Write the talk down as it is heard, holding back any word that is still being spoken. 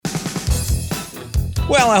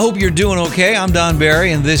Well, I hope you're doing okay. I'm Don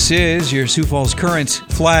Barry, and this is your Sioux Falls Current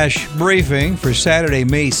Flash Briefing for Saturday,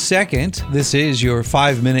 May 2nd. This is your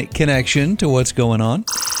 5-minute connection to what's going on.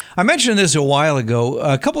 I mentioned this a while ago.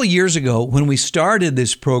 A couple of years ago, when we started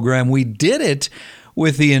this program, we did it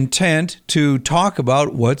with the intent to talk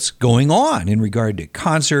about what's going on in regard to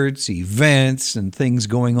concerts, events, and things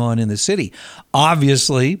going on in the city.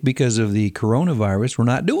 Obviously, because of the coronavirus, we're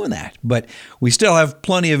not doing that. But we still have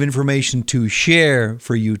plenty of information to share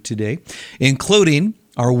for you today, including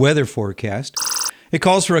our weather forecast. It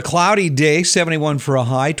calls for a cloudy day, 71 for a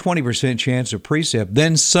high, 20% chance of precip.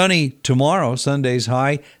 Then sunny tomorrow, Sunday's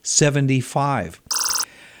high, 75.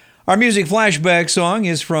 Our music flashback song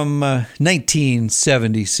is from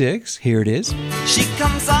 1976. Here it is. She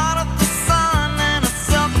comes out of the sun in a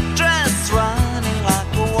silk dress, running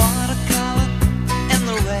like a watercolor in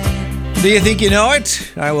the rain. Do you think you know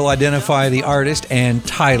it? I will identify the artist and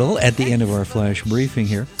title at the end of our flash briefing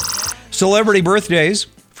here. Celebrity birthdays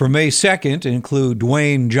for May 2nd include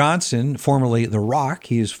Dwayne Johnson, formerly The Rock.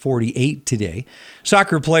 He is 48 today.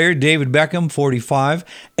 Soccer player David Beckham, 45.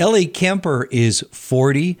 Ellie Kemper is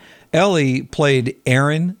 40. Ellie played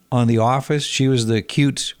Erin on The Office. She was the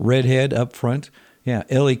cute redhead up front. Yeah,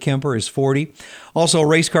 Ellie Kemper is 40. Also,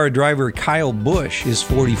 race car driver Kyle Busch is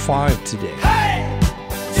 45 today. Hey,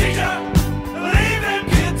 teacher, leave them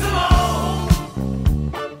kids alone.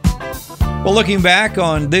 Well, looking back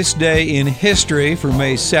on this day in history for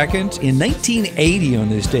May 2nd, in 1980 on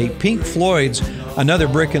this date, Pink Floyd's Another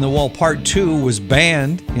Brick in the Wall Part 2 was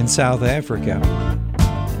banned in South Africa.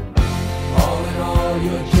 All in all,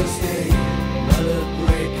 you're just another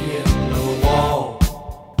brick in the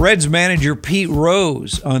wall. Reds manager Pete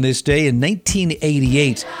Rose on this day in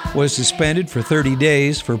 1988 was suspended for 30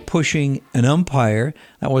 days for pushing an umpire.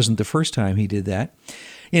 That wasn't the first time he did that.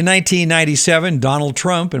 In 1997, Donald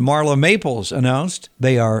Trump and Marla Maples announced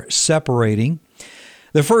they are separating.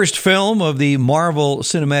 The first film of the Marvel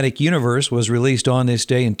Cinematic Universe was released on this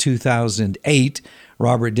day in 2008.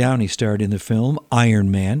 Robert Downey starred in the film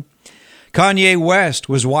Iron Man. Kanye West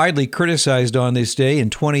was widely criticized on this day in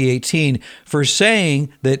 2018 for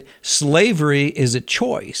saying that slavery is a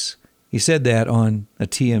choice. He said that on a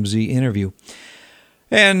TMZ interview.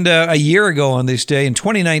 And a year ago on this day, in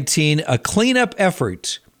 2019, a cleanup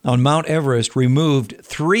effort on Mount Everest removed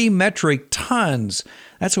 3 metric tons.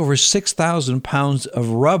 That's over 6,000 pounds of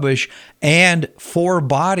rubbish and 4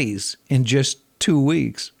 bodies in just 2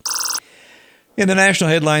 weeks. In the national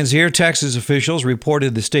headlines here, Texas officials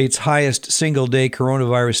reported the state's highest single-day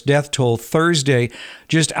coronavirus death toll Thursday,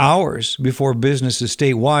 just hours before businesses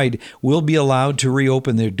statewide will be allowed to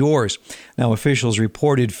reopen their doors. Now, officials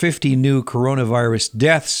reported 50 new coronavirus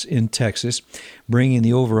deaths in Texas, bringing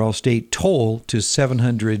the overall state toll to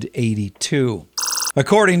 782.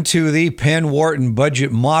 According to the Penn-Wharton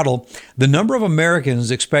budget model, the number of Americans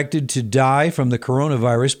expected to die from the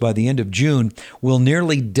coronavirus by the end of June will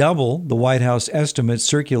nearly double the White House estimate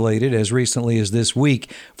circulated as recently as this week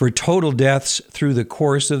for total deaths through the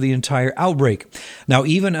course of the entire outbreak. Now,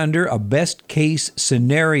 even under a best-case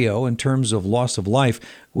scenario in terms of loss of life,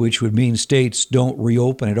 which would mean states don't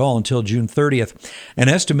reopen at all until June 30th, an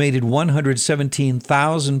estimated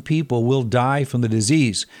 117,000 people will die from the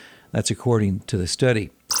disease. That's according to the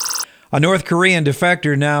study. A North Korean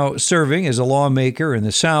defector now serving as a lawmaker in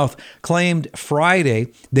the South claimed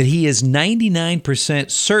Friday that he is 99%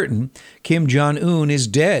 certain Kim Jong-un is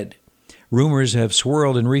dead. Rumors have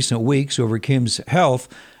swirled in recent weeks over Kim's health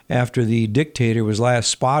after the dictator was last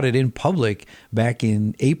spotted in public back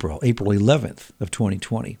in April 11th of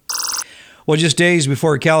 2020. Well, just days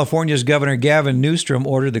before California's Governor Gavin Newsom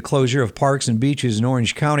ordered the closure of parks and beaches in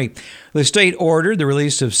Orange County, the state ordered the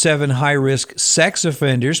release of 7 high-risk sex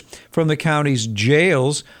offenders from the county's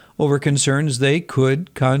jails over concerns they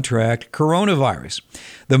could contract coronavirus.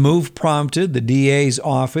 The move prompted the DA's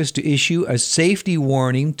office to issue a safety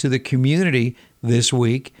warning to the community this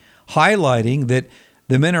week, highlighting that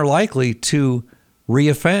the men are likely to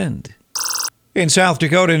reoffend. In South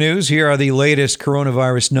Dakota news, here are the latest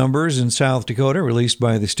coronavirus numbers in South Dakota released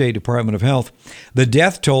by the State Department of Health. The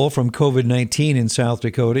death toll from COVID-19 in South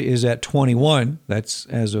Dakota is at 21. That's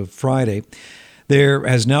as of Friday. There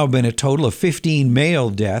has now been a total of 15 male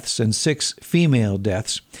deaths and 6 female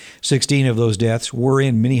deaths. 16 of those deaths were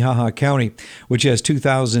in Minnehaha County, which has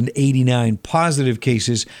 2,089 positive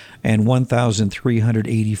cases and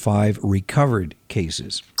 1,385 recovered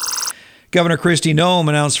cases. Governor Kristi Noem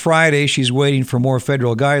announced Friday she's waiting for more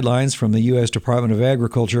federal guidelines from the U.S. Department of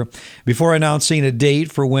Agriculture before announcing a date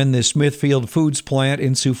for when the Smithfield Foods plant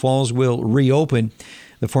in Sioux Falls will reopen.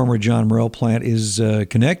 The former John Morrell plant is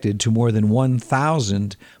connected to more than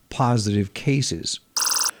 1,000 positive cases.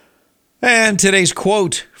 And today's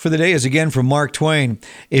quote for the day is again from Mark Twain.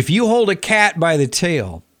 If you hold a cat by the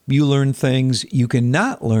tail, you learn things you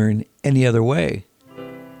cannot learn any other way.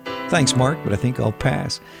 Thanks, Mark, but I think I'll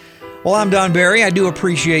pass. Well, I'm Don Barry. I do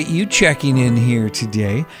appreciate you checking in here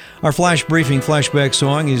today. Our Flash Briefing flashback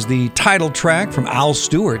song is the title track from Al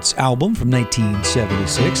Stewart's album from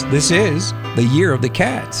 1976. This is The Year of the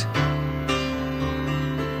Cat.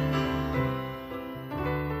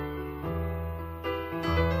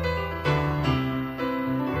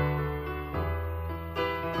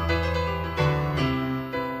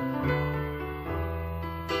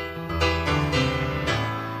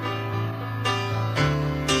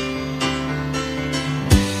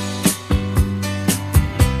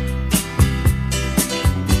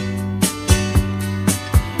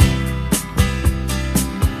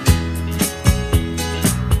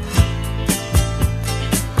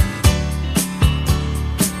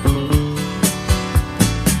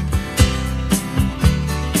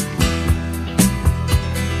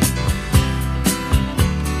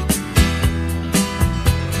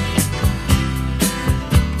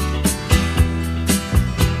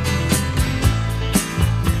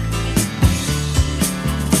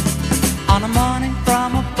 On a morning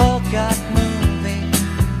from a Bogart movie,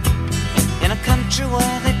 in a country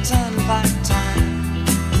where they turn back time,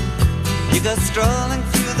 you go strolling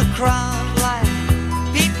through the crowd like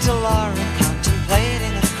Peter Lorre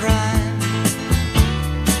contemplating a crime.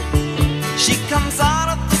 She comes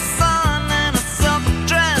out of the sun in a silk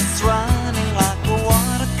dress, running like a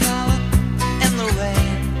watercolor in the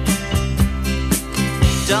rain.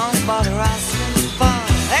 Don't bother asking for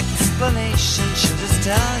explanation, she'll just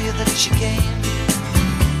tell you that she came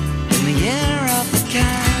in the year of the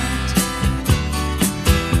cat.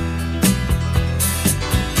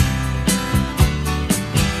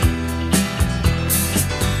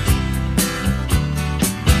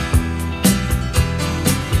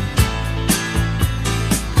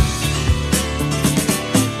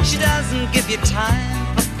 She doesn't give you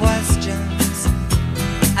time for questions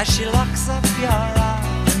as she locks up your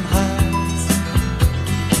arm in hers,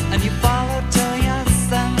 and you follow till your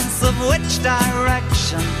sense of which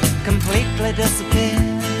direction completely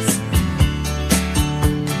disappears.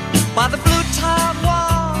 By the blue tiled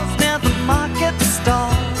walls near the market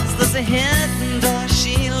stalls, there's a hidden door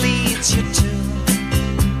she leads you to.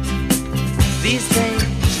 These days,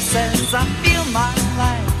 she says, I feel my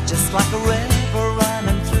life just like a river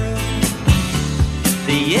running through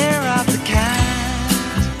the year of the cat.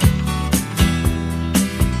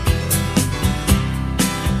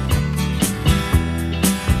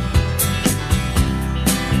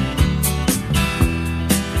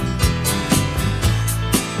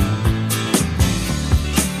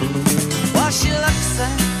 She looks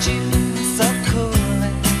at you so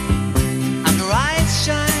coolly, and her eyes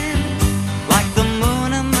shine like the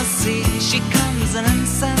moon and the sea. She comes in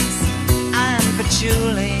incense and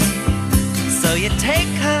patchouli, so you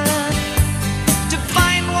take her to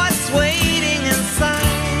find what's waiting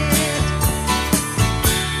inside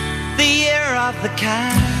the year of the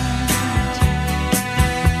cat.